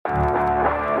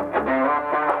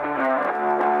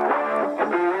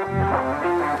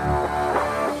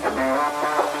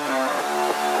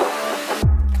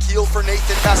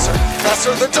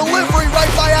Lesser the delivery right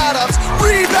by Adams.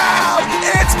 Rebound!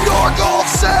 It's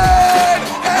Bjorgolfsson!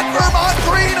 And Vermont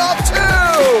Green up 2!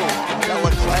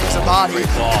 Bella clangs a body.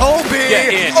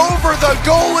 Comby over the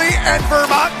goalie, and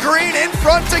Vermont Green in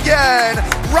front again.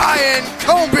 Ryan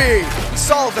Comby.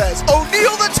 Salvez.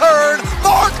 O'Neal the turn.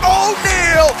 Mark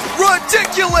O'Neal.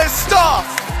 Ridiculous stuff.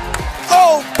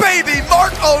 Oh, baby,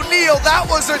 Mark O'Neal. That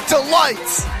was a delight.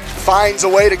 Finds a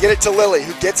way to get it to Lilly,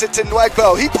 who gets it to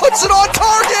Nwegbo. He puts it on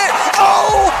target.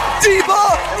 Oh,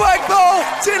 Diva Nwegbo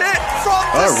did it from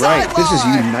the All right, sideline. this is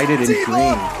United in Diva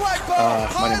Green.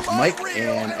 Nwegbo, My name's Mike, highlight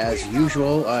and reel. as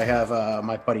usual, I have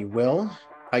my buddy Will.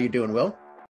 How you doing, Will?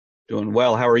 Doing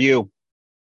well. How are you?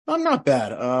 I'm not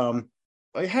bad.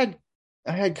 I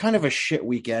had kind of a shit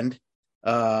weekend,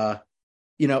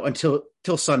 until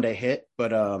Sunday hit,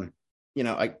 but I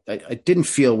didn't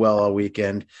feel well all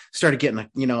weekend. Started getting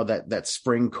that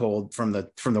spring cold from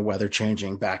the weather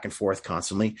changing back and forth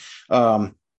constantly.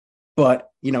 But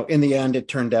in the end, it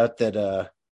turned out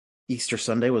that Easter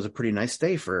Sunday was a pretty nice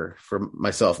day for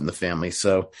myself and the family.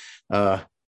 So other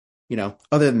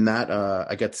than that,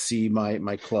 I got to see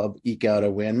my club eke out a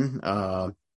win.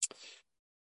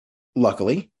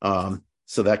 Luckily,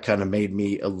 so that kind of made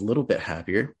me a little bit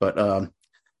happier. But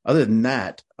other than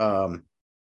that,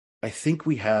 I think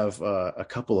we have a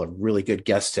couple of really good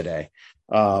guests today.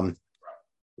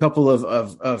 Couple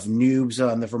of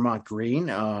noobs on the Vermont Green.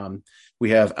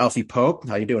 We have ALFIE Pope.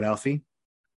 How you doing, ALFIE?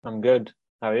 I'm good.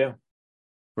 How are you?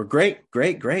 We're great.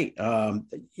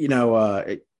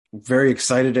 Very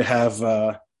excited to have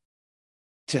a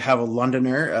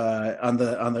Londoner on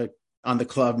the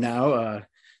club now.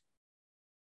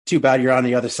 Too bad you're on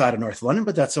the other side of North London,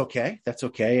 but that's okay.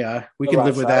 We can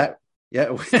live with that.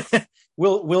 Yeah.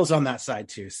 Will's on that side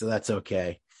too, so that's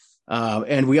okay.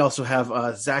 And we also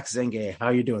have Zach ZENGUE. How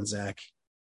you doing, Zach?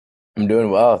 I'm doing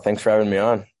well. Thanks for having me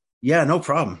on. Yeah, no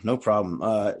problem.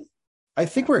 I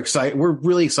think we're excited. We're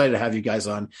really excited to have you guys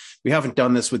on. We haven't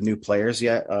done this with new players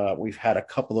yet. We've had a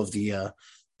couple of the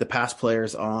past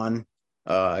players on.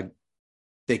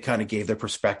 They kind of gave their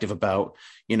perspective about,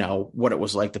 what it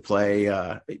was like to play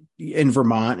in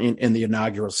Vermont in the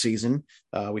inaugural season.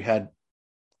 We had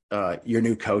your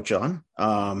new coach on,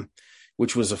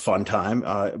 which was a fun time.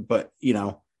 But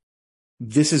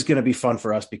this is going to be fun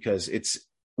for us because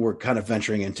we're kind of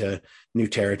venturing into new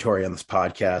territory on this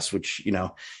podcast, which,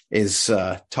 is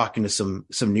talking to some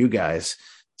new guys.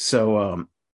 So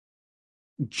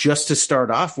just to start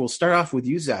off, we'll start off with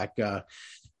you, Zach.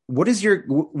 What is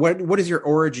your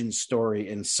origin story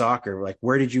in soccer? Like,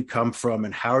 where did you come from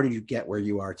and how did you get where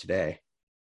you are today?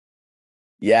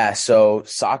 Yeah, so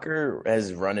soccer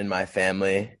has run in my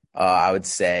family. I would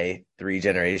say 3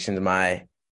 generations. My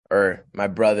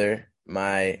brother,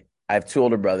 I have 2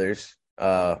 older brothers.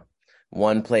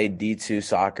 One played D2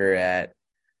 soccer at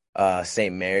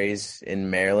St. Mary's in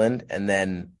Maryland, and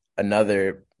then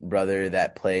another brother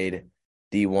that played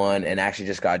D1 and actually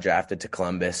just got drafted to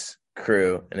Columbus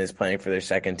Crew and is playing for their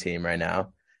second team right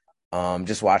now.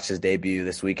 Just watched his debut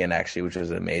this weekend actually, which was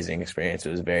an amazing experience.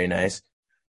 It was very nice.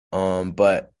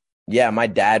 But yeah, my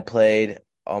dad played,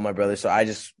 all my brothers, so I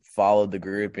just followed the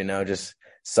group, just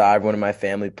saw everyone in my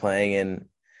family playing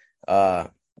and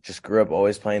just grew up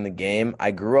always playing the game.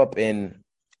 I grew up in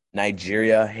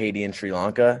Nigeria, Haiti, and Sri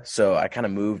Lanka, so I kind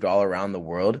of moved all around the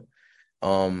world.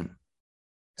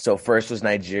 So first was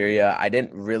Nigeria. I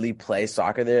didn't really play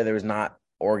soccer there. There was not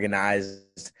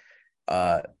organized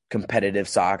competitive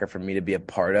soccer for me to be a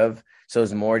part of. So it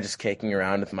was more just kicking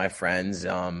around with my friends,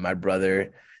 my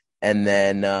brother. And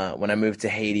then when I moved to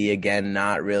Haiti, again,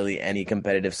 not really any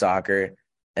competitive soccer.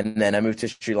 And then I moved to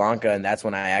Sri Lanka, and that's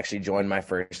when I actually joined my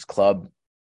first club.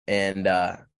 And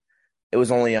it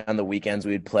was only on the weekends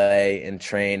we'd play and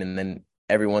train, and then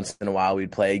every once in a while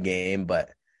we'd play a game.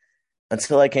 But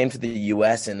until I came to the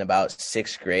U.S. in about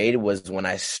 6th grade was when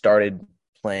I started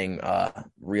playing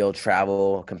real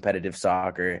travel competitive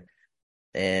soccer.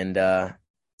 And I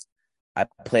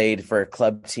played for a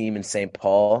club team in St.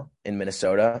 Paul in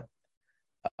Minnesota.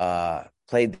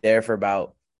 Played there for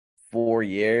about 4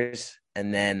 years.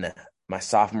 And then my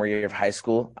sophomore year of high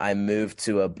school, I moved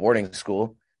to a boarding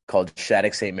school called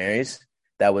Shattuck St. Mary's.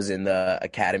 That was in the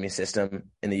academy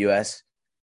system in the U.S.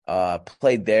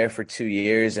 Played there for 2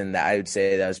 years. And I would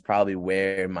say that was probably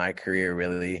where my career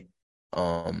really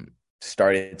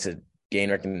started to gain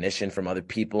recognition from other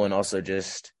people. And also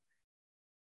just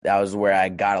that was where I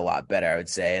got a lot better, I would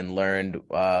say, and learned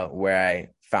where I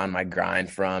found my grind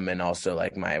from, and also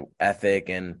like my ethic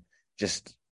and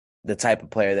just the type of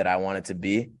player that I wanted to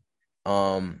be.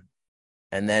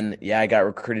 And then, I got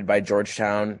recruited by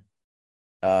Georgetown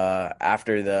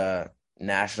after the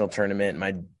national tournament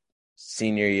my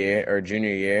senior year or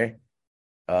junior year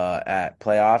at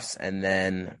playoffs. And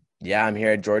then, yeah, I'm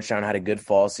here at Georgetown, had a good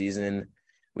fall season.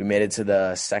 We made it to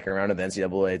the second round of the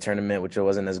NCAA tournament, which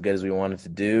wasn't as good as we wanted to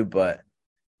do, but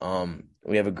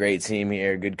we have a great team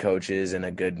here, good coaches, and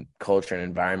a good culture and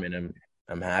environment.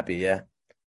 I'm happy, yeah.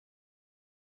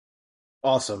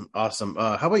 Awesome. How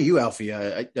about you, Alfie?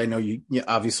 I know you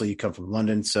obviously you come from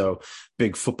London, so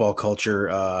big football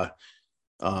culture.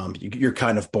 You're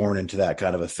kind of born into that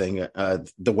kind of a thing.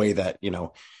 The way that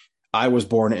I was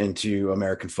born into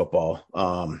American football.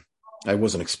 I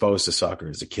wasn't exposed to soccer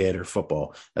as a kid or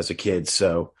football as a kid.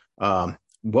 So,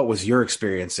 what was your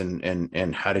experience,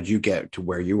 and how did you get to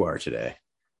where you are today?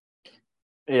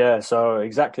 Yeah, so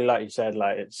exactly like you said,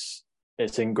 like it's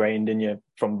ingrained in you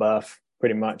from birth.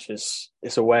 Pretty much,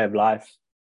 it's a way of life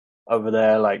over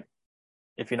there. Like,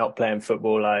 if you're not playing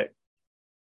football, like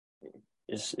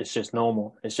it's just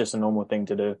normal. It's just a normal thing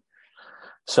to do.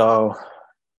 So,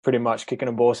 pretty much kicking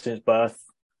a ball since birth.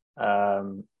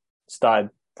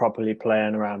 Started properly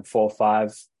playing around 4 or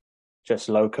 5, just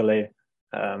locally.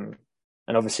 And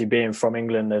obviously, being from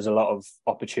England, there's a lot of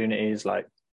opportunities. Like,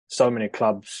 so many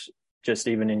clubs, just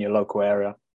even in your local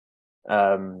area.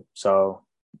 So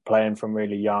playing from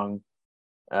really young.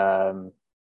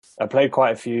 I played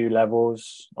quite a few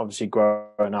levels, obviously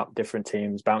growing up, different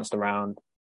teams, bounced around.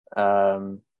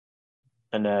 And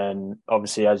then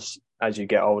obviously as you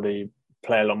get older, you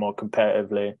play a lot more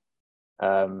competitively.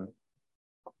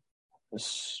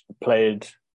 Played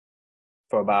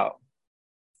for about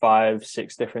 5,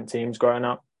 6 different teams growing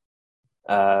up.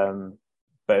 But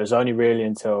it was only really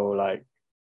until like,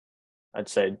 I'd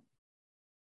say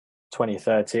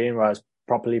 2013 where I was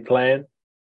properly playing.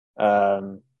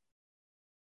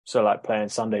 So like playing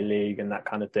Sunday league and that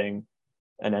kind of thing.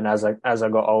 And then as I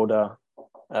got older,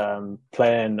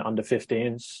 playing under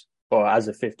 15s, or as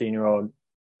a 15-year-old,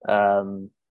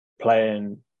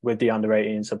 playing with the under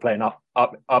 18s, so playing up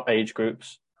age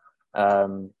groups.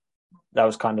 That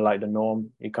was kind of like the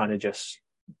norm. You kind of just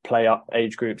play up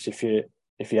age groups if you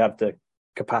have the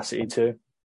capacity to.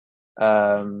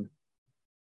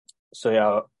 So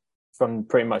yeah, from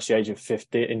pretty much the age of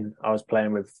 15, I was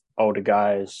playing with older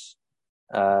guys.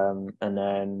 And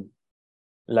then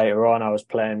later on, I was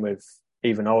playing with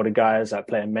even older guys, like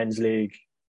playing men's league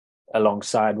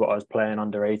alongside what I was playing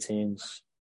under 18s,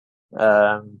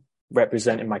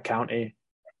 representing my county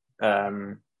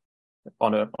on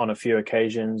a few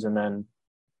occasions. And then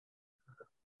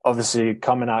obviously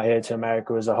coming out here to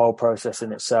America was a whole process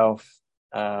in itself,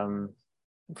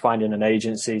 finding an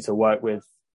agency to work with,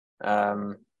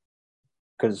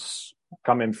 because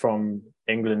coming from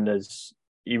England,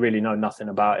 you really know nothing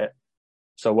about it.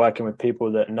 So working with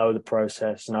people that know the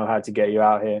process, know how to get you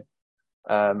out here,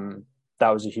 that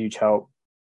was a huge help.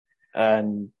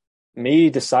 And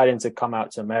me deciding to come out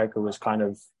to America was kind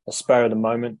of a spur of the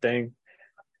moment thing.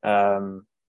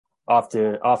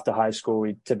 After high school,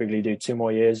 we typically do 2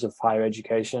 more years of higher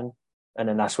education, and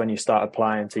then that's when you start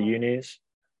applying to unis.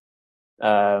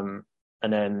 And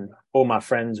then all my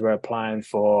friends were applying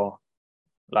for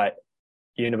like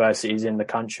universities in the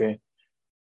country.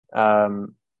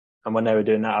 And when they were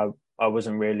doing that, I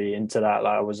wasn't really into that.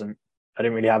 Like I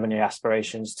didn't really have any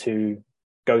aspirations to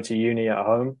go to uni at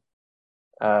home.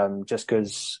 Just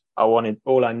because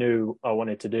all I knew I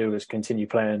wanted to do was continue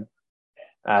playing.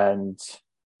 And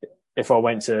if I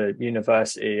went to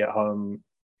university at home,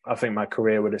 I think my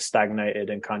career would have stagnated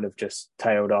and kind of just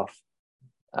tailed off.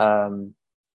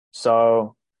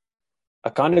 So I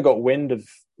kind of got wind of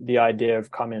the idea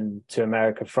of coming to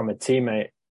America from a teammate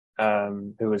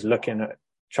who was looking at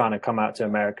trying to come out to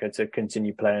America to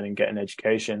continue playing and get an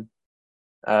education.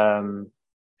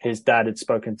 His dad had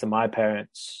spoken to my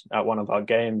parents at one of our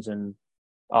games, and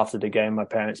after the game, my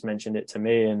parents mentioned it to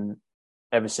me. And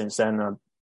ever since then,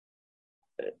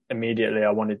 immediately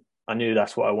I knew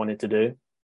that's what I wanted to do.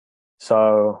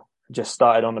 So just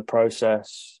started on the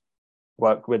process,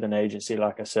 worked with an agency,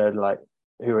 like I said,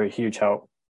 who were a huge help.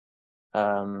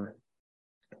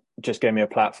 Just gave me a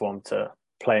platform to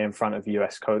play in front of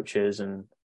US coaches and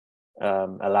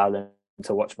allow them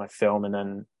to watch my film. And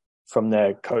then from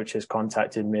there, coaches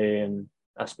contacted me and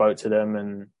I spoke to them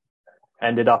and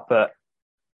ended up at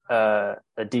a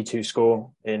D2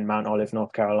 school in Mount Olive,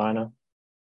 North Carolina.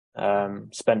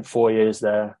 Spent 4 years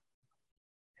there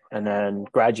and then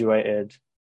graduated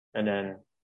and then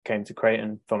came to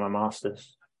Creighton for my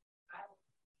master's.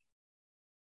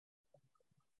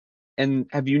 And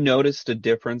have you noticed a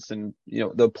difference in,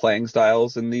 the playing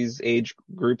styles in these age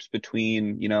groups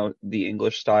between, the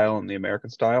English style and the American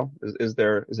style? Is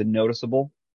it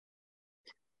noticeable?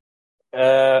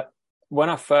 when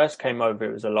I first came over,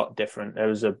 it was a lot different. There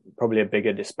was probably a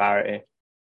bigger disparity.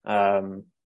 A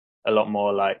lot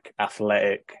more like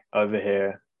athletic over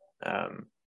here.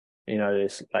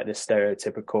 This like this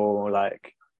stereotypical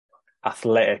like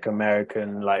athletic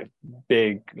American, like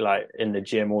big, like in the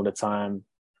gym all the time,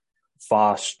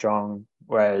 fast, strong.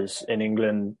 Whereas in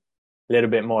England, a little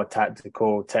bit more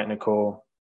tactical, technical.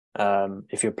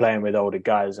 If you're playing with older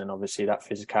guys, and obviously that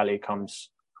physicality comes.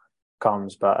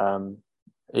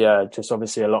 But just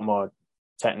obviously a lot more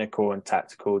technical and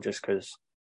tactical, just because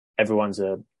everyone's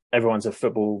a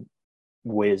football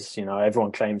whiz.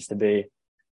 Everyone claims to be.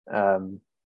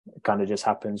 It kind of just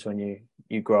happens when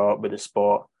you grow up with the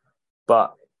sport.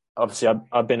 But obviously,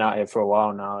 I've been out here for a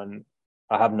while now, and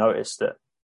I have noticed that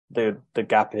the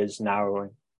gap is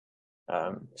narrowing.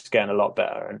 It's getting a lot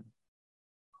better.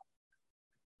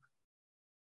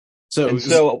 And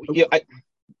so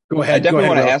go ahead. I definitely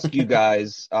want to Will. ask you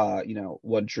guys,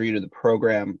 what drew you to the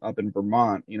program up in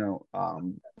Vermont,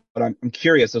 but I'm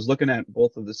curious. I was looking at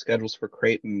both of the schedules for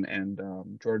Creighton and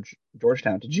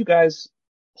Georgetown. Did you guys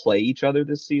play each other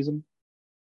this season?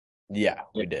 Yeah,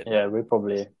 we did. Yeah, we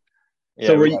probably. Yeah,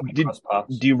 so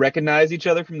do you recognize each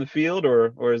other from the field,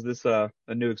 or is this a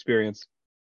new experience?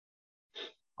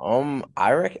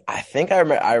 I think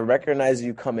I recognize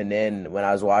you coming in when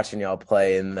I was watching y'all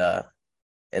play in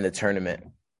the tournament,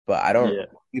 but I don't. Yeah.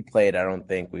 We played. I don't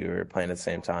think we were playing at the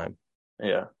same time.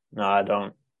 Yeah, no, I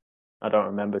don't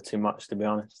remember too much, to be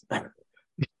honest.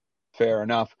 Fair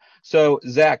enough. So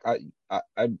Zach,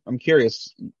 I'm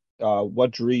curious,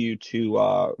 what drew you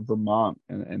to Vermont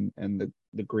and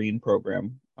the Green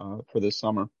program for this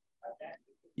summer?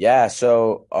 Yeah,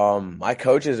 so my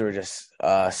coaches were just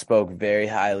spoke very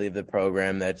highly of the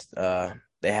program that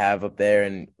they have up there,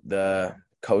 and the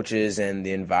coaches and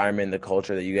the environment, the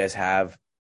culture that you guys have.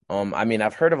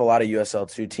 I've heard of a lot of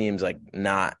USL2 teams like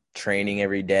not training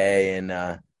every day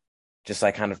and just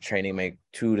like kind of training like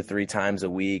 2 to 3 times a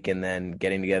week and then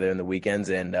getting together in the weekends.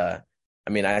 And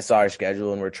I saw our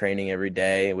schedule and we're training every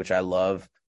day, which I love.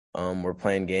 We're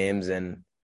playing games, and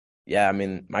yeah,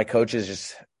 my coaches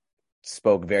just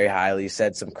spoke very highly,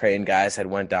 said some Creighton guys had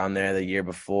went down there the year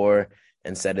before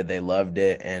and said that they loved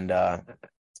it. And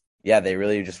they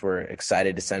really just were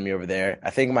excited to send me over there. I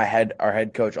think our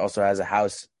head coach also has a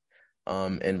house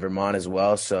in Vermont as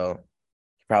well, so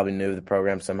he probably knew the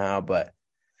program somehow. But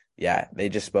yeah, they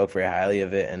just spoke very highly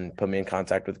of it and put me in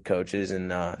contact with the coaches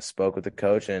and spoke with the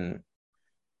coach. And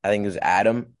I think it was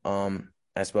Adam.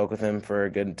 I spoke with him for a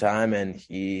good time, and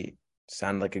he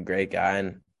sounded like a great guy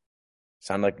and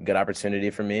sounded like a good opportunity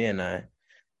for me. And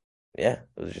it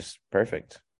was just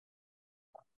perfect.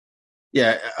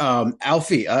 Yeah,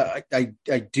 Alfie, I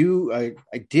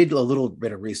did a little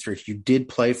bit of research. You did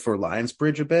play for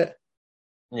Lionsbridge a bit.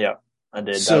 Yeah, I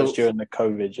did. So, that was during the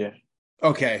COVID year.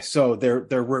 Okay, so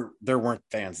there weren't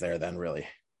fans there then, really?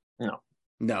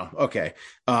 No. Okay,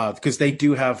 because they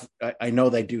do have. I know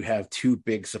they do have 2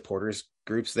 big supporters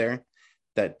groups there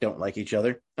that don't like each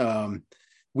other.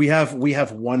 We have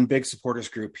one big supporters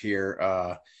group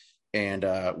here,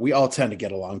 and we all tend to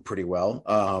get along pretty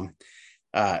well.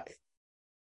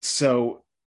 So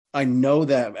I know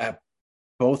that at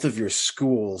both of your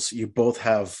schools, you both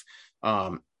have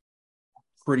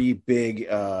pretty big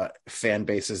fan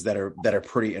bases that are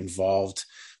pretty involved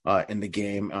in the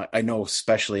game. I know,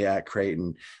 especially at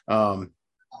Creighton.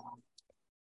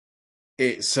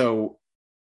 So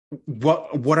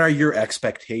what are your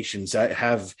expectations?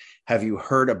 Have you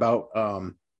heard about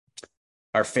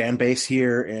our fan base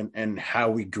here and how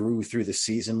we grew through the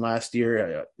season last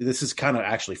year? This is kind of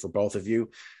actually for both of you.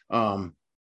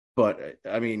 But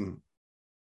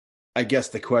I guess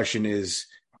the question is,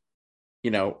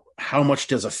 how much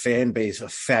does a fan base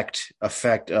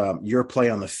affect your play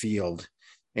on the field?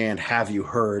 And have you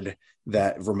heard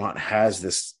that Vermont has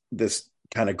this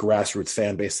kind of grassroots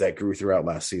fan base that grew throughout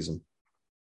last season?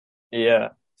 Yeah,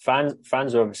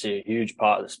 fans are obviously a huge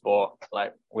part of the sport.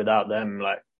 Like without them,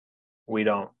 like we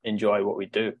don't enjoy what we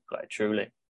do. Like truly,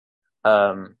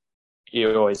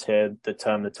 you always hear the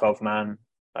term the 12th man.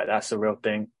 Like that's a real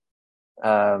thing.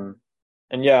 And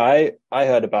yeah, I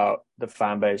heard about the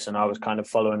fan base, and I was kind of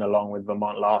following along with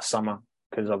Vermont last summer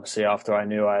because obviously after I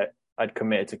knew I'd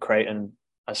committed to Creighton,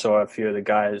 I saw a few of the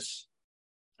guys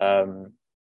were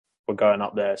going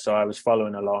up there, so I was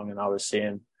following along and I was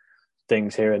seeing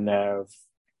things here and there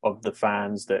of the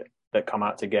fans that come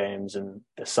out to games and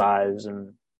the size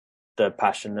and the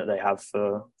passion that they have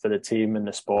for the team and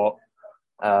the sport.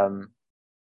 So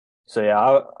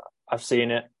yeah, I've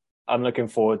seen it. I'm looking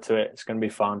forward to it. It's going to be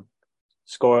fun.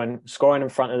 Scoring in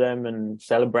front of them and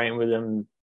celebrating with them.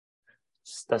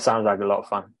 That sounds like a lot of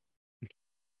fun.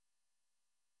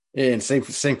 And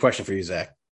same question for you,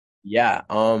 Zach. Yeah.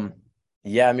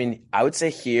 Yeah, I mean, I would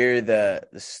say here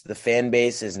the fan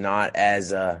base is not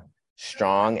as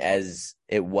strong as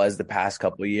it was the past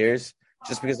couple of years,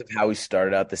 just because of how we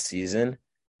started out the season.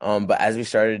 But as we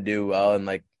started to do well, and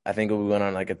like I think we went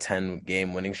on like a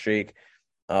 10-game winning streak,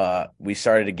 we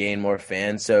started to gain more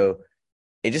fans. So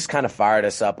it just kind of fired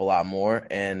us up a lot more.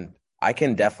 And I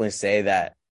can definitely say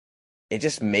that it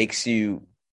just makes you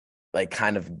like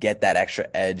kind of get that extra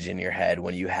edge in your head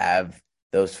when you have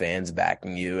those fans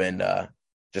backing you and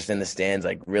just in the stands,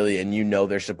 like really, and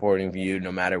they're supporting you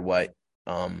no matter what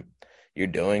you're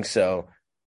doing. So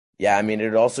yeah, I mean,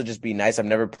 it'd also just be nice. I've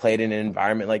never played in an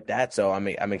environment like that, so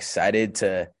I'm excited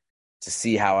to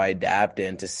see how I adapt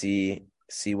and to see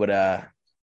what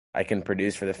I can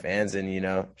produce for the fans,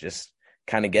 and just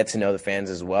kind of get to know the fans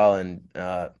as well and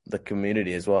the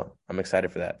community as well. I'm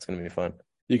excited for that. It's going to be fun.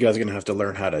 You guys are going to have to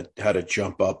learn how to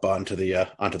jump up onto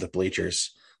the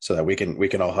bleachers so that we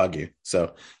can all hug you.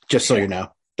 So just so you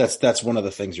know, that's one of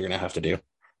the things you're going to have to do.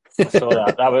 I saw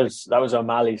that. That was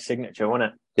O'Malley's signature,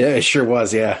 wasn't it? Yeah, it sure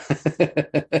was. Yeah,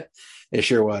 it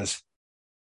sure was.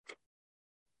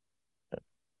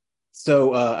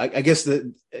 So I guess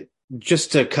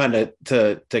just to kind of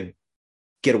to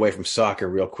get away from soccer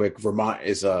real quick, Vermont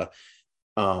is our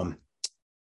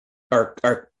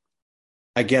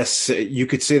I guess you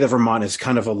could say that Vermont is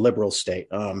kind of a liberal state.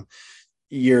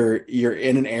 You're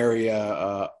in an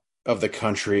area of the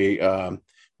country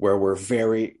where we're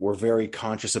very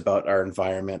conscious about our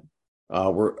environment.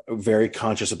 We're very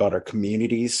conscious about our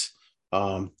communities.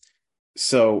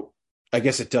 So I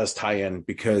guess it does tie in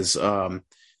because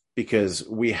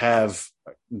we have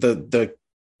the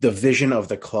vision of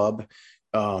the club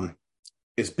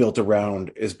is built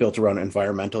around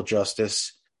environmental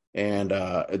justice and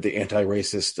the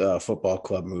anti-racist football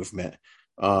club movement.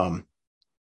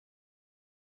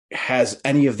 Has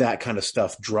any of that kind of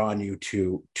stuff drawn you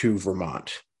to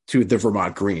Vermont, to the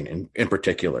Vermont Green in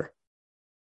particular?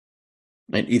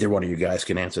 And either one of you guys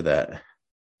can answer that.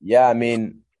 Yeah, I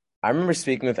mean, I remember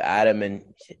speaking with Adam and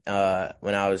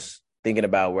when I was thinking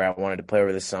about where I wanted to play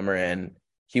over the summer, and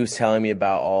he was telling me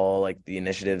about all like the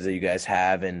initiatives that you guys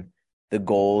have and the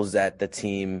goals that the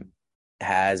team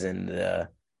has and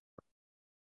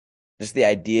just the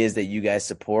ideas that you guys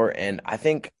support. And I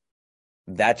think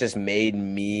that just made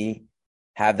me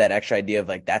have that extra idea of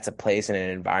like, that's a place and an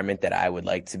environment that I would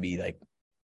like to be like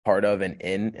part of and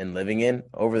in and living in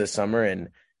over the summer. And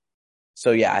so,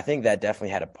 yeah, I think that definitely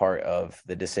had a part of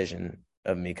the decision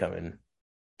of me coming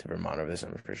to Vermont over the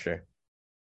summer for sure.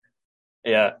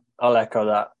 Yeah, I'll echo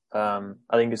that. I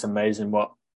think it's amazing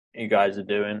what you guys are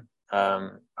doing. I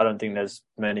don't think there's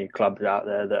many clubs out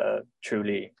there that are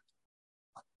truly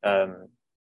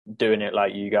doing it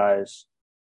like you guys.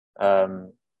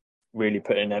 Really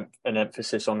putting an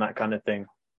emphasis on that kind of thing.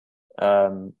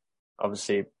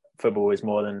 Obviously, football is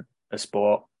more than a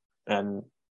sport, and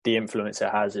the influence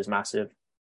it has is massive.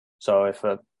 So if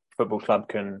a football club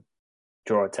can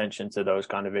draw attention to those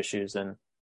kind of issues, then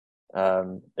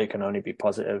it can only be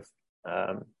positive.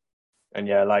 And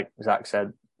yeah, like Zach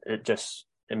said,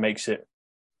 it makes it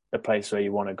a place where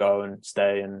you want to go and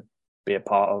stay and be a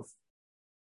part of.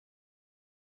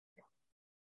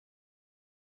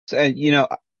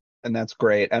 And that's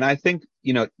great. And I think,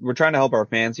 we're trying to help our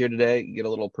fans here today get a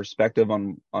little perspective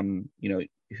on,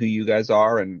 who you guys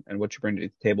are and what you bring to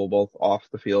the table, both off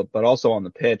the field, but also on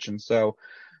the pitch. And so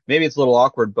maybe it's a little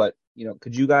awkward, but,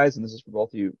 could you guys, and this is for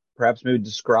both of you, perhaps maybe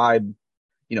describe,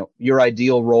 your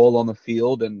ideal role on the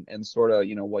field and sort of,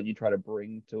 what you try to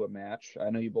bring to a match. I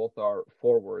know you both are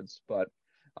forwards, but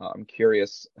I'm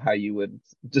curious how you would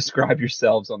describe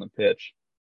yourselves on the pitch.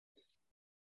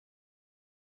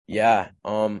 Yeah,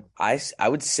 I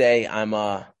would say I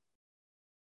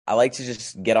like to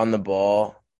just get on the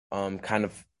ball, kind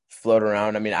of float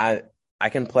around. I mean, I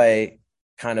can play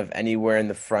kind of anywhere in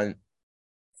the front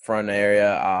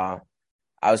area.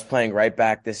 I was playing right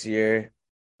back this year,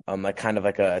 like kind of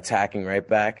like a attacking right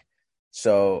back.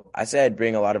 So I say I'd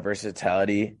bring a lot of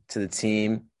versatility to the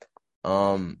team.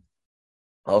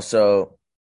 Also,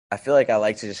 I feel like I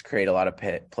like to just create a lot of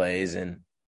plays and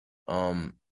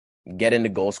get into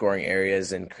goal scoring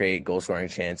areas and create goal scoring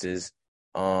chances.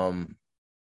 But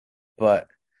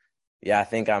yeah, I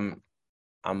think I'm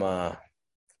a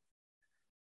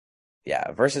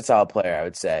versatile player, I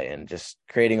would say, and just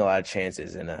creating a lot of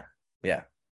chances yeah.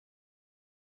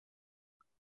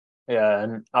 Yeah,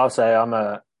 and I'll say I'm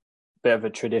a bit of a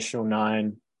traditional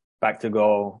 9, back to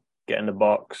goal, get in the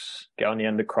box, get on the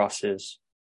end of crosses.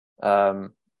 I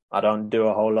don't do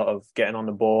a whole lot of getting on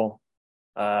the ball.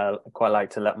 I quite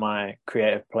like to let my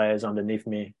creative players underneath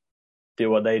me do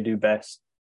what they do best,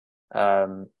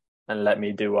 and let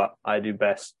me do what I do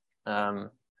best. Kind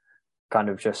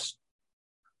of just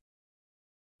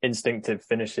instinctive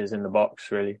finishes in the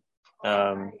box, really.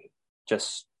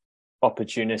 Just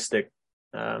opportunistic,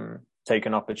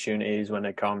 taking opportunities when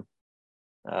they come.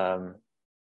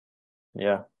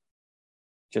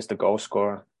 Just a goal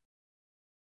scorer.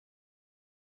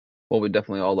 Well, we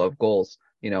definitely all love goals.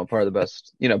 Part of the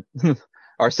best,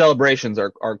 our celebrations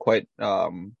are quite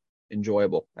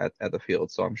enjoyable at the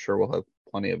field. So I'm sure we'll have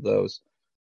plenty of those.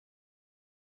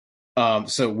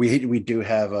 So we do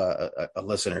have a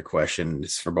listener question.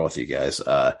 It's for both of you guys.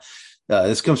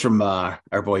 This comes from our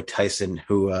boy Tyson,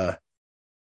 who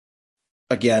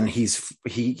again he's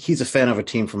a fan of a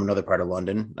team from another part of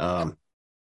London,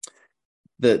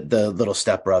 the little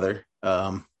stepbrother,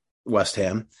 West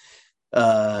Ham.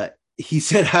 He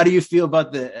said, how do you feel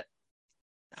that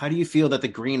the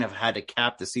Green have had to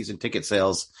cap the season ticket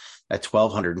sales at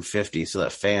 1,250 so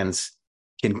that fans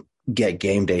can get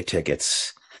game day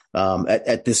tickets?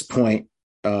 At this point,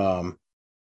 I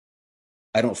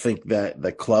don't think that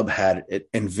the club had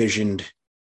envisioned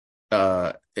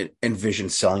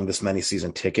selling this many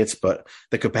season tickets, but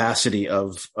the capacity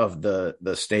of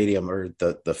the stadium or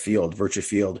the field, Virtue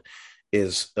Field,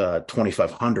 is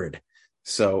 2,500.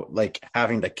 So like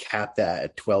having to cap that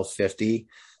at 1,250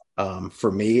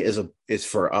 for me is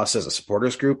for us as a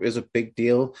supporters group is a big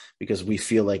deal, because we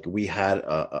feel like we had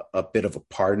a bit of a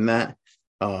part in that.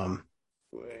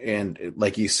 And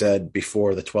like you said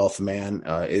before, the 12th man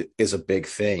is a big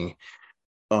thing.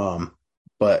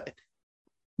 But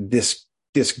this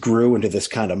grew into this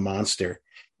kind of monster,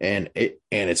 and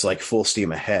it's like full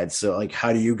steam ahead. So like,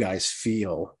 how do you guys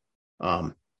feel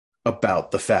about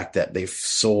the fact that they've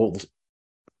sold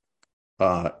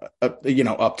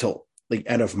up till the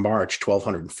end of March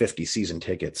 1,250 season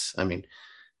tickets? I mean,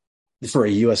 for a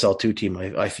USL2 team,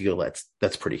 I feel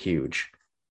that's pretty huge.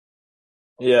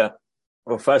 Yeah.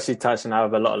 Well, firstly, Tyson, I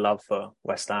have a lot of love for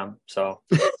West Ham. So,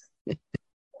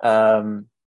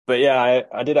 but yeah,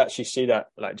 I did actually see that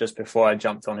like just before I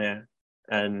jumped on here,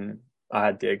 and I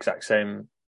had the exact same.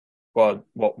 Well,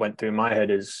 what went through my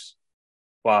head is,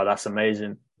 wow, that's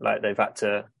amazing. Like they've had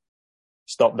to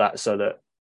stop that so that,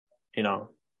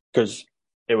 because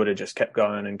it would have just kept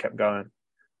going and kept going,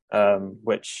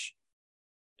 which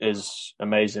is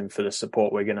amazing for the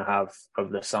support we're going to have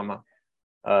over the summer.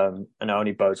 And it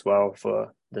only bodes well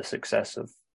for the success of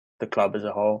the club as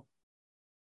a whole.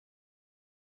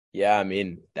 Yeah, I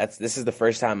mean, this is the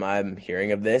first time I'm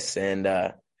hearing of this, and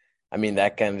I mean,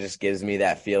 that kind of just gives me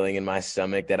that feeling in my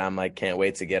stomach that I'm like, can't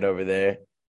wait to get over there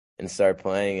and start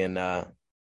playing. And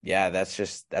yeah,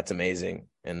 that's amazing,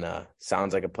 and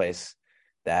sounds like a place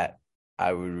that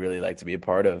I would really like to be a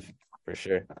part of for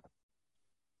sure.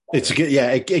 It's good.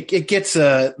 Yeah, it gets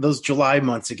those July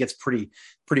months. It gets pretty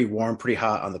warm, pretty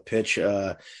hot on the pitch,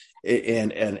 and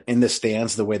in the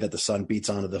stands. The way that the sun beats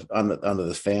onto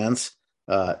the fans,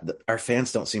 our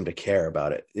fans don't seem to care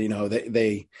about it.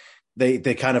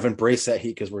 They kind of embrace that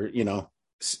heat because we're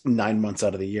 9 months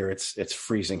out of the year it's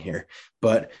freezing here.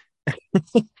 But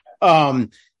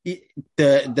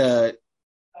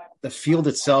the field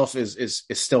itself is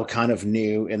still kind of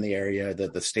new in the area.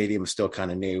 The stadium is still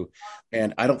kind of new,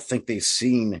 and I don't think they've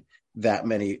seen that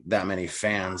many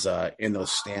fans in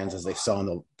those stands as they saw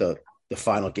in the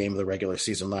final game of the regular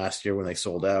season last year when they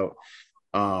sold out.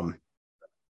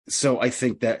 So I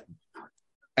think that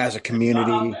as a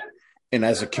community and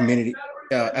as a community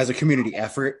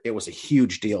effort, it was a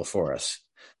huge deal for us.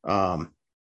 And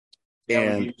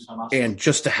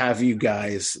just to have you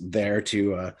guys there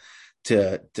to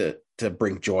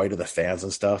bring joy to the fans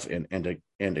and stuff, and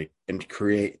to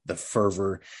create the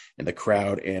fervor in the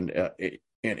crowd and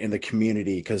in the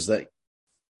community, because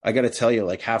I got to tell you,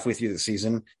 like halfway through the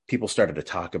season, people started to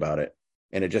talk about it,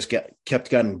 and it just kept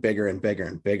getting bigger and bigger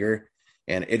and bigger,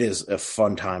 and it is a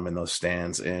fun time in those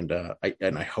stands, and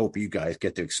I hope you guys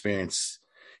get to experience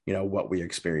what we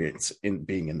experience in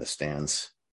being in the stands.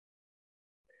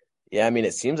 Yeah, I mean,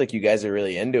 it seems like you guys are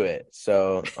really into it,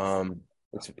 so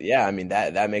I mean,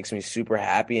 that makes me super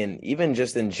happy. And even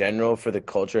just in general for the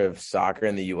culture of soccer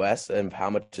in the US and how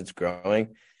much it's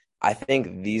growing, I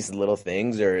think these little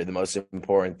things are the most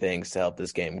important things to help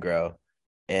this game grow.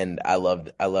 And I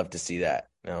love to see that.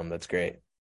 That's great.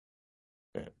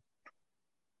 Yeah.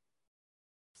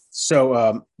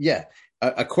 So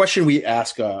a question we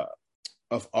ask of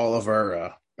all of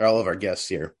our guests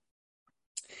here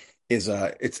is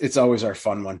it's always our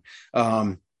fun one.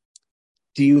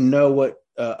 Do you know what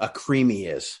a CREEMEE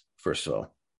is, first of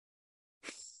all?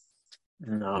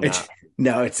 No.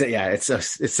 It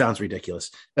sounds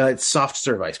ridiculous. It's soft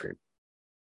serve ice cream.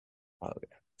 Okay.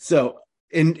 So,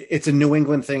 and it's a New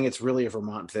England thing. It's really a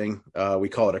Vermont thing. We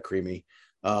call it a CREEMEE.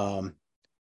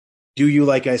 Do you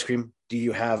like ice cream? Do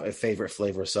you have a favorite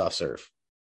flavor of soft serve?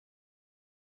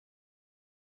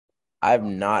 I've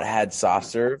not had soft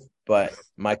serve, but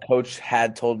my coach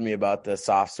had told me about the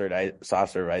soft serve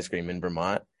ice cream in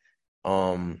Vermont.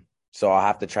 So I'll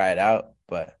have to try it out.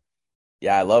 But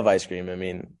yeah, I love ice cream. I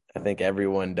mean, I think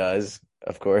everyone does,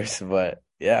 of course, but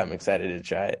yeah, I'm excited to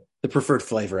try it. The preferred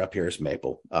flavor up here is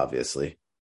maple, obviously,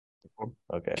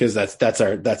 Okay. because that's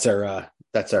our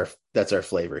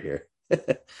flavor here.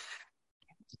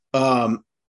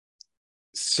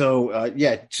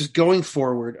 Yeah, just going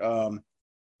forward,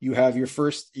 you have your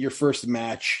first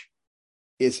match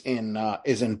is in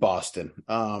Boston,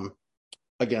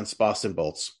 against Boston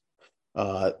Bolts.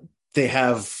 They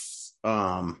have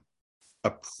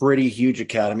a pretty huge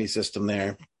academy system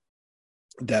there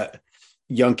that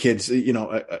young kids,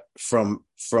 from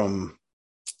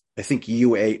I think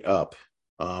U8 up.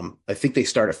 I think they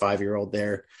start at 5-year-old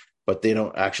there, but they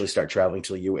don't actually start traveling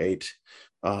till U8.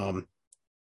 And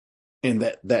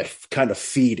that kind of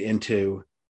feed into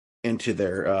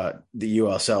their the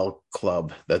USL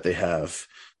club that they have.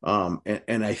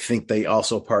 And I think they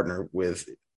also partner with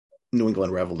New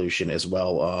England Revolution as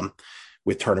well,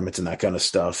 with tournaments and that kind of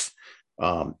stuff.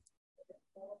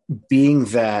 Being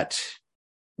that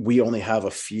we only have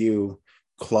a few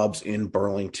clubs in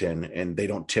Burlington and they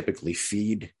don't typically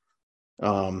feed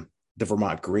the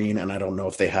Vermont Green, and I don't know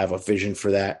if they have a vision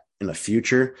for that in the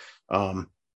future. Do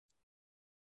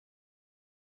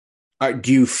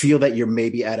you feel that you're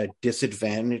maybe at a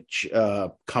disadvantage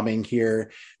coming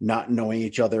here, not knowing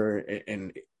each other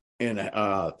and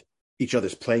each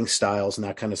other's playing styles and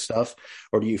that kind of stuff?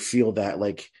 Or do you feel that,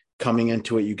 like, coming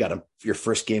into it, you got your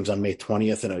first game's on May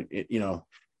 20th and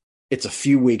it's a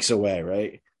few weeks away,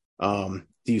 right?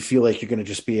 Do you feel like you're going to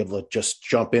just be able to just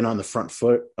jump in on the front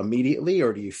foot immediately?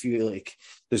 Or do you feel like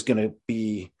there's going to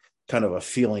be kind of a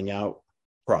feeling out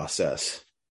process?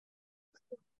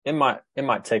 It might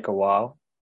take a while.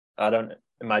 I don't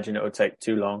imagine it will take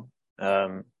too long.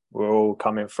 We're all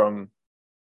coming from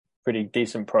pretty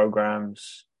decent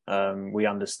programs. We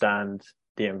understand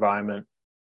the environment.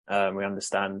 We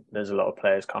understand there's a lot of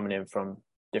players coming in from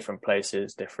different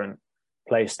places, different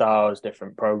play styles,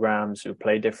 different programs who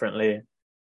play differently,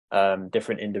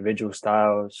 different individual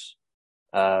styles.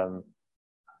 But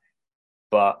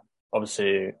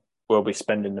obviously we'll be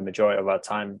spending the majority of our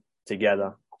time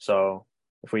together. So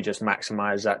if we just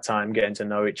maximize that time getting to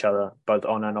know each other, both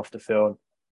on and off the field,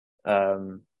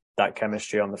 that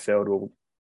chemistry on the field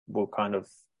will kind of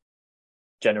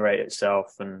generate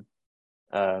itself and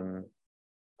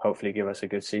hopefully give us a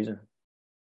good season.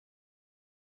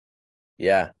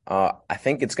 Yeah, I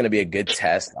think it's going to be a good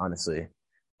test, honestly.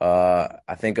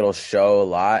 I think it'll show a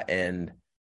lot. And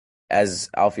as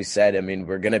Alfie said, I mean,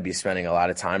 we're going to be spending a lot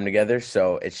of time together,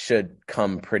 so it should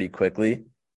come pretty quickly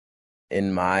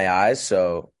in my eyes.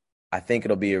 So I think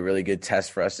it'll be a really good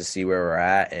test for us to see where we're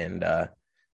at and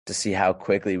to see how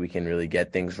quickly we can really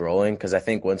get things rolling. Because I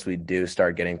think once we do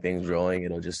start getting things rolling,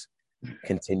 it'll just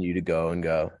continue to go and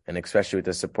go. And especially with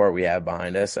the support we have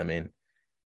behind us, I mean,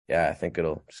 yeah, I think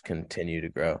it'll just continue to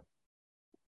grow.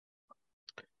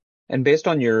 And based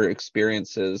on your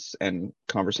experiences and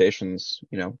conversations,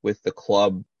 with the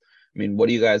club, I mean, what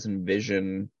do you guys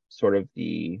envision sort of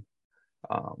the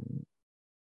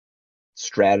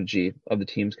strategy of the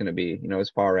team's going to be, as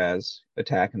far as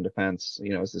attack and defense?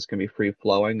 Is this going to be free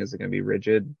flowing? Is it going to be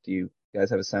rigid? Do you guys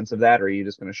have a sense of that? Or are you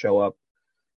just going to show up,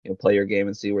 play your game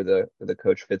and see where the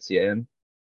coach fits you in?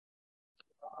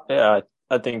 Yeah,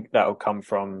 I think that will come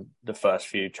from the first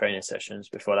few training sessions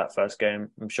before that first game.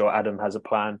 I'm sure Adam has a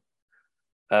plan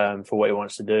for what he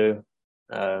wants to do.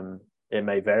 It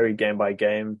may vary game by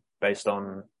game based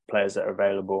on players that are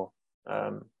available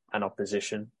and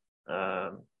opposition.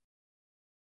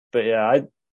 But yeah,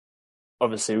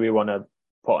 obviously we want to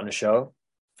put on a show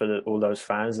for all those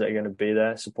fans that are going to be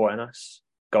there supporting us.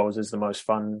 Goals is the most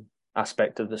fun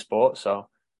aspect of the sport, so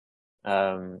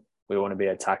we want to be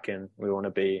attacking. We want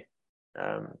to be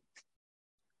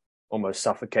almost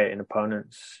suffocating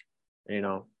opponents,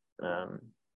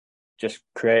 just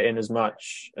creating as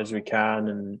much as we can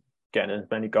and getting as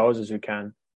many goals as we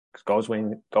can, because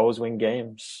goals win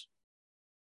games.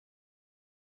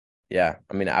 Yeah,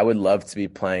 I mean, I would love to be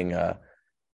playing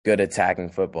good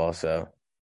attacking football. So,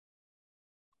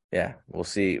 yeah, we'll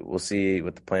see. We'll see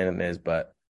what the plan is,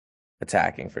 but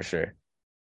attacking for sure.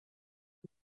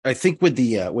 I think with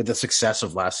the success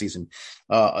of last season,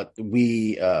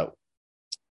 we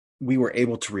were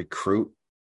able to recruit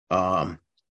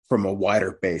from a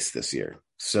wider base this year.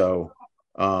 So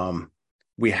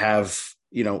we have,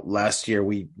 last year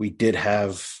we did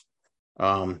have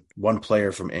one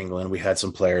player from England. We had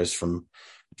some players from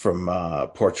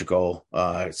Portugal,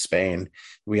 Spain.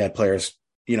 We had players,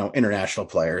 international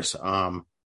players.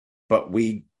 But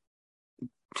we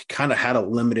kind of had a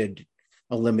limited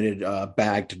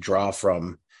bag to draw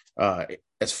from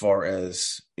as far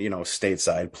as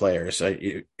stateside players.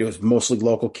 It was mostly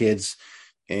local kids,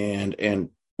 and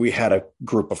we had a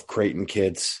group of Creighton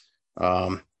kids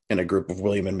and a group of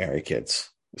William and Mary kids.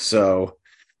 So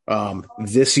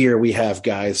this year we have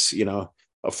guys,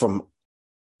 from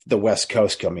the West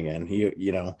Coast coming in.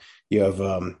 You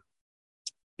have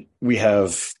we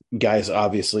have guys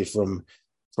obviously from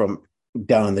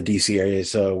down in the DC area.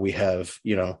 So we have,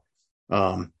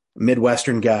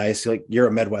 Midwestern guys. Like, you're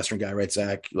a Midwestern guy, right,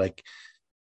 Zach? Like,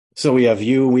 so we have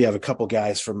you. We have a couple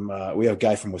guys from we have a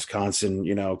guy from Wisconsin,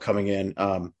 coming in.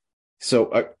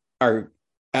 So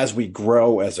as we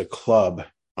grow as a club,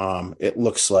 it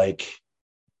looks like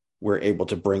we're able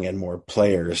to bring in more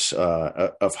players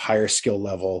of higher skill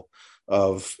level,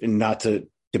 of, not to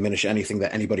diminish anything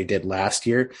that anybody did last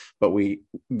year, but we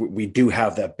do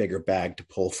have that bigger bag to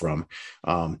pull from.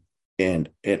 And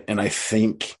I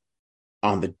think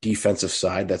on the defensive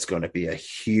side, that's going to be a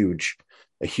huge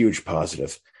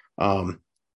positive. And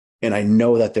I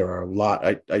know that there are a lot.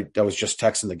 I was just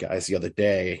texting the guys the other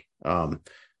day.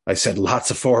 I said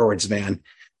lots of forwards, man.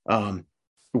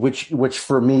 Which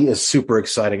for me is super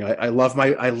exciting. I love my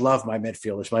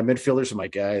midfielders. My midfielders are my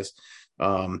guys.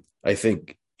 I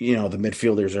think, the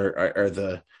midfielders are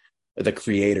the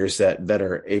creators that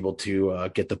are able to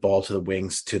get the ball to the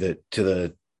wings,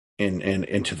 into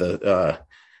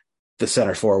the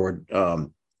center forward.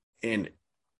 And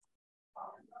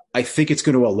I think it's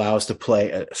going to allow us to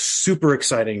play a super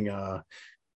exciting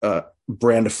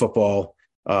brand of football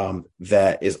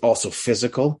that is also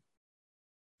physical,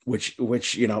 which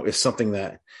is something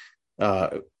that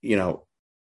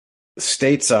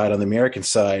stateside, on the American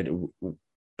side,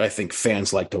 I think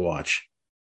fans like to watch.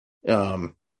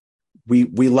 We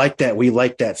like that. We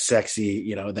like that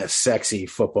sexy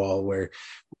football where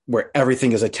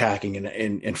everything is attacking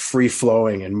and free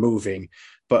flowing and moving.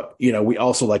 But we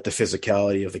also like the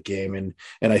physicality of the game, and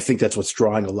I think that's what's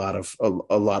drawing a lot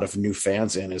of new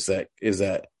fans in, is that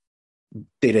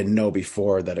they didn't know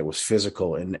before that it was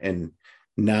physical, and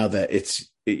now that it's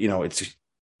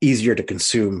easier to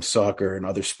consume soccer and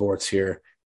other sports here,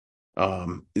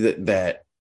 that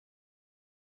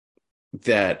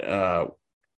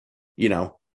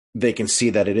they can see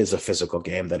that it is a physical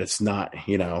game, that it's not,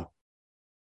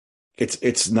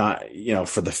 it's not,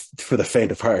 for the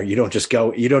faint of heart. You don't just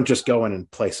go in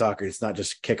and play soccer. It's not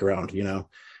just kick around,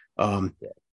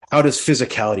 How does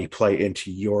physicality play into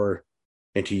your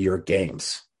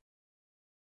games?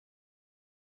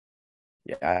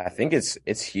 Yeah, I think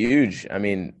it's huge. I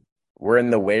mean, we're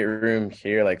in the weight room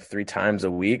here like 3 times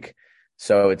a week.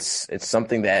 So it's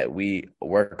something that we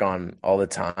work on all the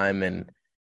time, and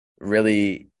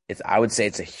really I would say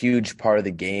it's a huge part of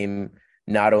the game,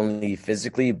 not only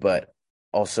physically, but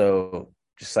also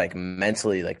just like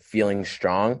mentally, like feeling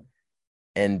strong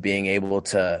and being able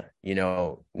to,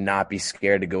 not be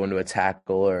scared to go into a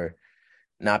tackle, or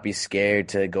not be scared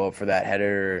to go up for that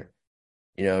header,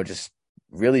 just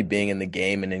really being in the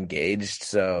game and engaged.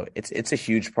 So it's a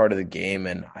huge part of the game,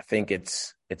 and I think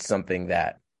it's something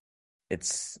that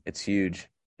it's huge.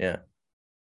 Yeah.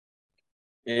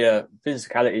 Yeah,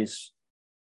 physicality is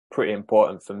pretty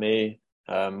important for me.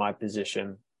 My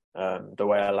position, the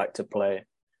way I like to play,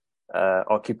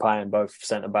 occupying both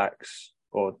centre backs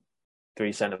or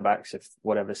 3 centre backs, if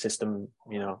whatever system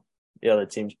the other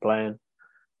team's playing.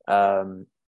 And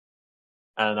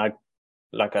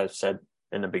like I said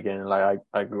in the beginning, like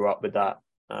I grew up with that,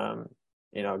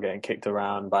 getting kicked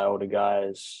around by older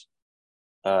guys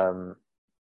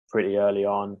pretty early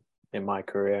on in my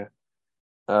career.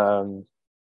 But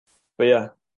yeah,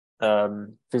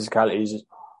 physicality is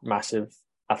massive.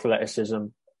 Athleticism,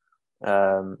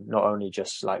 not only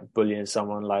just like bullying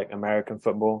someone like American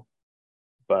football,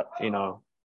 but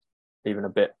even a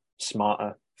bit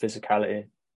smarter physicality.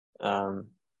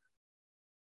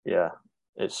 Yeah,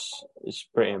 it's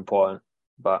pretty important.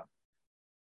 But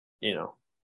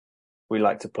we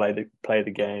like to play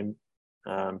the game,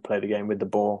 play the game with the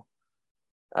ball.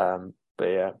 But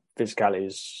yeah, physicality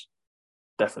is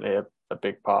definitely a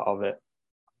big part of it.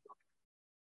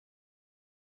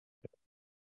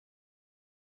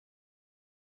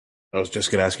 I was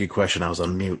just going to ask you a question. I was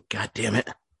on mute. God damn it.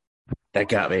 That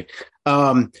got me.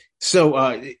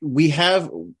 So we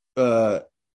have a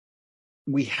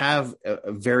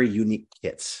very unique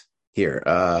kits here.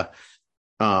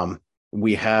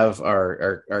 we have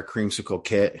our creamsicle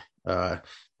kit,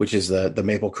 which is the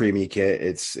maple CREEMEE kit.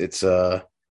 It's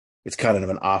kind of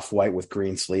an off-white with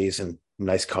green sleeves and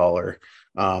nice collar.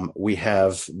 We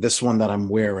have this one that I'm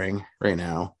wearing right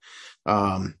now,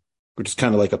 which is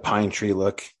kind of like a pine tree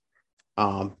look.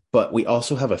 But we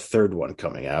also have a third one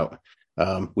coming out.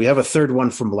 We have a third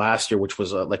one from last year, which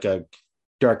was like a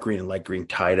dark green and light green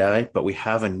tie-dye, but we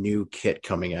have a new kit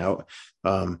coming out.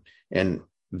 And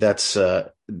that's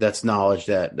knowledge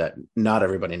that not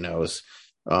everybody knows.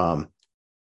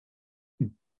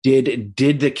 Did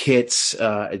the kits,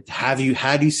 had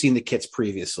you seen the kits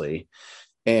previously?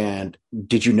 And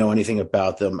did you know anything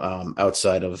about them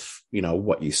outside of,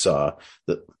 what you saw,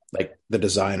 like the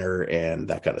designer and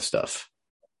that kind of stuff?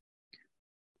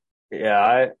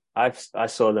 Yeah, I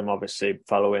saw them obviously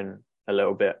following a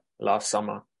little bit last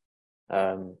summer,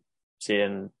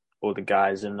 seeing all the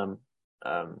guys in them.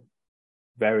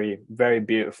 Very, very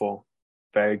beautiful,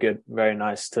 very good, very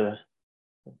nice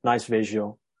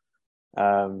visual.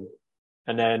 And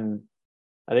then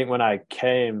I think when I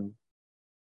came,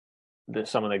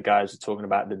 some of the guys were talking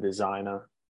about the designer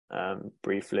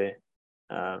briefly.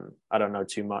 I don't know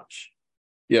too much.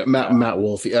 Yeah, Matt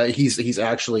Wolf. He's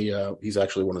actually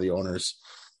one of the owners,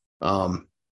 and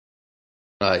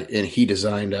he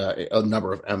designed a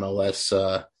number of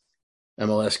MLS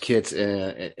kits,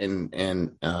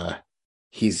 and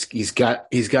he's got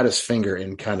his finger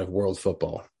in kind of world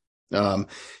football.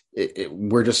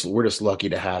 We're just lucky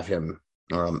to have him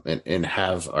and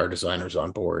have our designers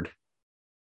on board.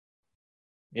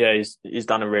 Yeah, he's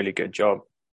done a really good job,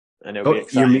 and it'll be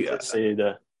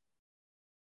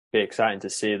exciting to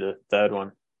see the third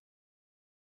one,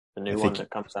 the new one that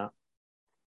comes out.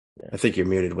 I think you're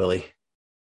muted, Willie.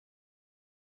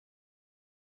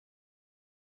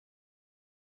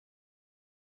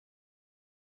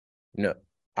 No,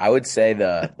 I would say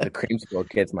the creamsicle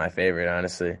kit's my favorite,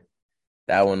 honestly.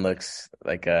 That one looks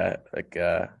like a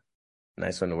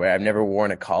nice one to wear. I've never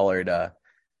worn a collared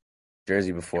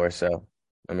jersey before, so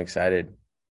I'm excited.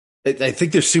 I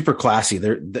think they're super classy.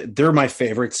 They're my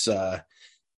favorites.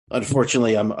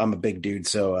 Unfortunately, I'm a big dude,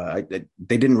 so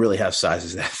they didn't really have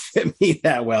sizes that fit me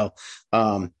that well.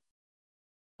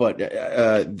 But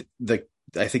I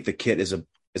think the kit is a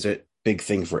big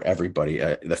thing for everybody,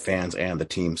 the fans and the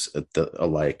teams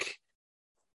alike.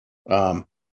 I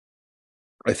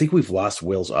think we've lost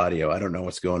Will's audio. I don't know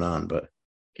what's going on, but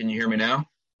can you hear me now?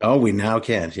 Oh, we now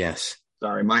can. Yes.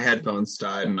 Sorry, my headphones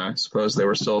died, and I suppose they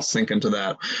were still syncing to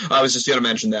that. I was just going to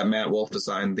mention that Matt Wolf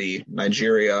designed the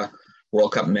Nigeria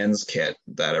World Cup men's kit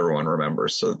that everyone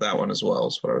remembers. So that one as well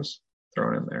is what I was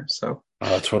throwing in there. So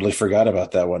I totally forgot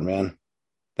about that one, man.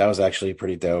 That was actually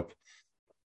pretty dope.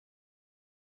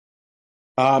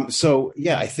 So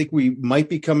yeah, I think we might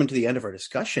be coming to the end of our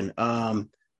discussion.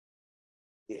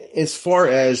 As far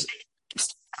as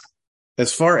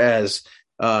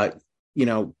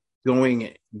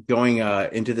going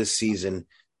into this season,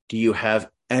 do you have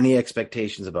any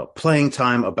expectations about playing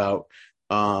time, about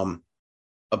how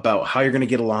you're going to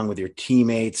get along with your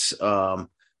teammates, or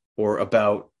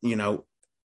about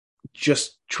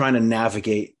just trying to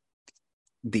navigate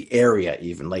the area,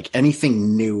 even like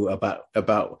anything new about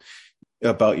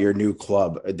your new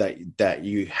club that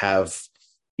you have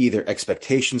either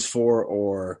expectations for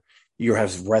or you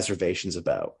have reservations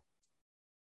about?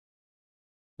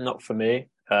 Not for me.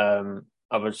 I've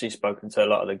obviously spoken to a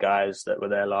lot of the guys that were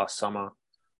there last summer,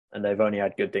 and they've only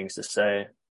had good things to say.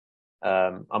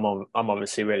 I'm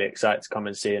obviously really excited to come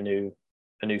and see a new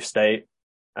state.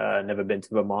 Never been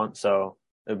to Vermont, so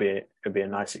it'll be a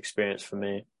nice experience for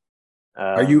me.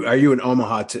 Are you in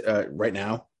Omaha right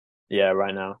now? Yeah,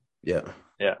 right now. Yeah,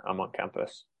 I'm on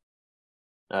campus.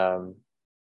 So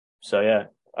yeah,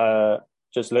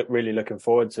 just really looking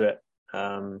forward to it.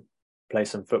 Play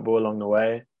some football along the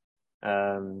way.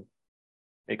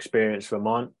 Experience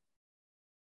Vermont,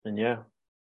 and yeah,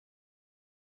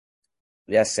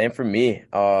 same for me.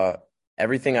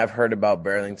 Everything I've heard about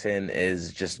Burlington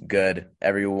is just good.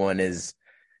 Everyone is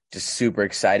just super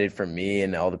excited for me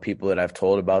and all the people that I've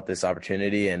told about this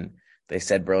opportunity, and they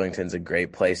said Burlington's a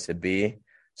great place to be.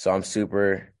 So I'm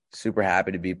super, super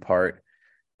happy to be part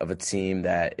of a team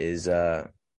that is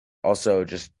also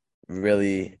just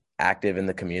really active in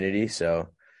the community. So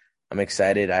I'm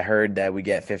excited. I heard that we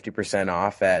get 50%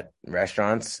 off at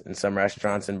restaurants, in some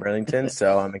restaurants in Burlington.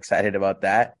 So I'm excited about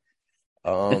that.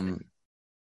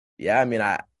 Yeah, I mean,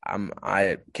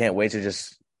 I can't wait to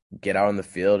just get out on the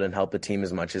field and help the team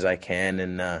as much as I can.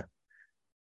 And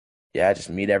just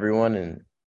meet everyone and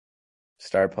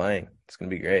start playing. It's going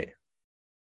to be great.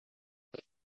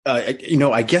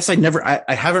 I guess I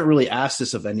haven't really asked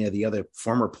this of any of the other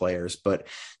former players, but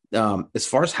as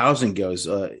far as housing goes,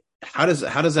 how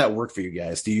does that work for you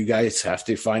guys? Do you guys have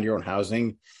to find your own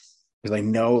housing? Because I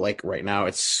know, like right now,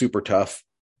 it's super tough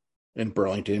in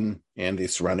Burlington and the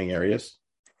surrounding areas.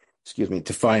 Excuse me,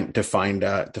 to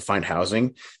find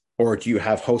housing, or do you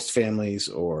have host families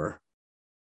or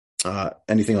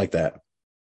anything like that?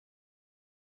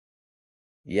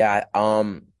 Yeah.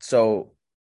 So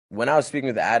when I was speaking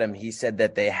with Adam, he said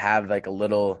that they have like a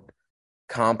little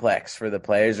complex for the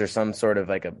players or some sort of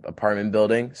like a apartment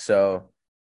building. So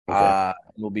Okay.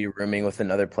 we'll be rooming with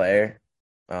another player.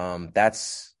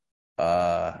 That's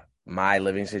my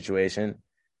living situation.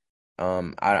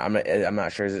 I'm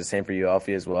not sure. Is it the same for you,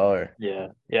 Alfie, as well? Or Yeah,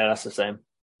 that's the same.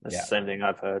 That's yeah, the same thing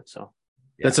I've heard. So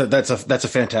yeah, That's a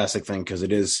fantastic thing because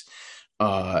it is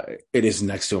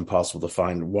next to impossible to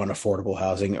find one affordable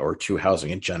housing or two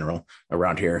housing in general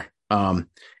around here.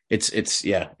 It's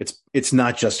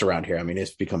not just around here. I mean,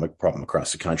 it's become a problem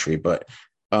across the country, but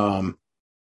I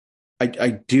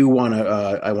do want to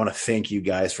I want to thank you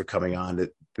guys for coming on.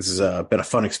 This has been a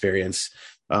fun experience.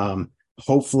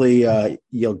 Hopefully,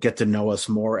 you'll get to know us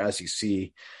more as you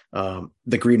see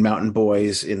the Green Mountain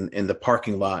Boys in the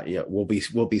parking lot. Yeah, we'll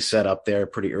be set up there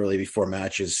pretty early before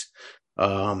matches.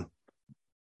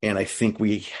 And I think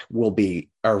we will be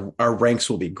our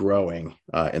ranks will be growing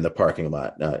in the parking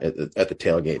lot at the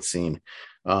tailgate scene.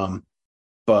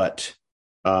 But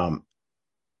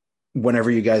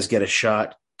whenever you guys get a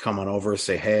shot, come on over,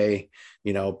 say hey.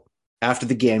 After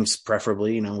the games,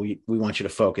 preferably. We want you to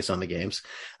focus on the games.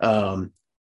 But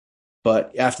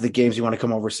after the games, you want to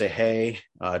come over, say hey,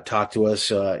 talk to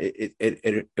us.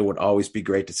 It would always be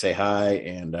great to say hi,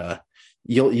 and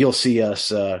you'll see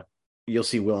us. You'll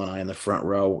see Will and I in the front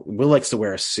row. Will likes to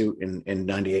wear a suit in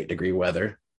 98-degree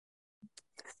weather.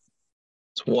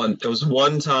 It was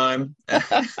one time.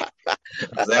 It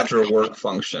was after a work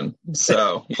function,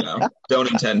 so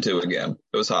don't intend to again.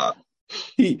 It was hot.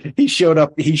 He showed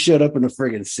up. He showed up in a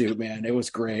friggin' suit, man. It was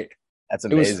great. that's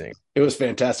amazing. It was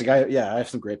fantastic. I have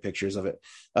some great pictures of it.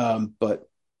 But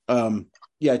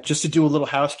yeah, just to do a little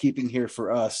housekeeping here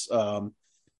for us.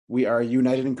 We are a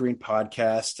United in Green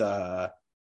podcast.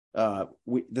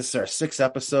 This is our 6th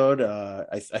episode.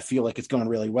 I feel like it's going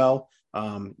really well.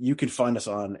 You can find us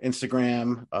on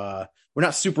Instagram. We're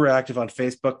not super active on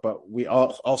Facebook, but we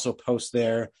also post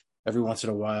there every once in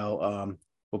a while.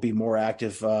 We'll be more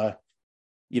active,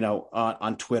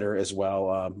 on Twitter as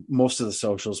well. Most of the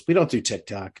socials. We don't do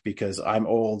TikTok because I'm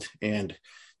old and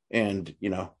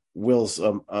Will's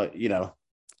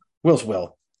Will's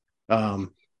Will.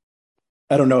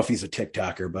 I don't know if he's a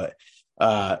TikToker, but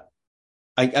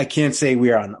I can't say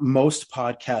we are on most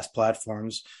podcast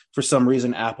platforms. For some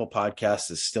reason, Apple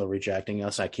Podcasts is still rejecting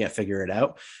us. I can't figure it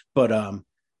out. But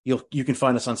you can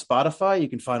find us on Spotify. You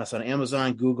can find us on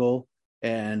Amazon, Google,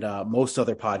 and most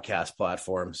other podcast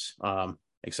platforms,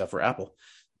 except for Apple.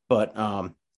 But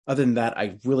other than that,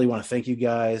 I really want to thank you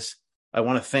guys. I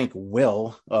want to thank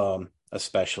Will,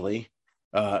 especially,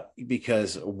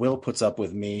 because Will puts up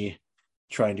with me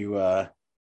trying to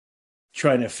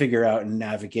figure out and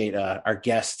navigate our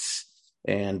guests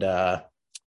and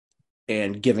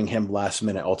giving him last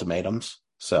minute ultimatums.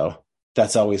 So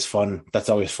that's always fun. That's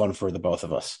always fun for the both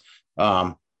of us.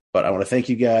 But I want to thank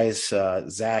you guys.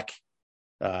 Zach,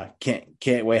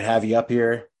 can't wait to have you up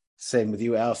here. Same with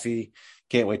you, Alfie.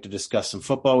 Can't wait to discuss some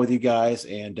football with you guys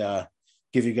and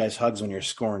give you guys hugs when you're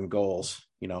scoring goals,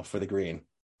 for the green.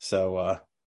 So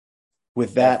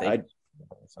with that,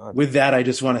 I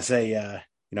just want to say,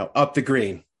 up the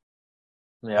green.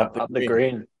 Yeah, up the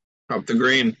green. Up the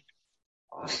green.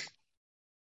 All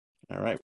right.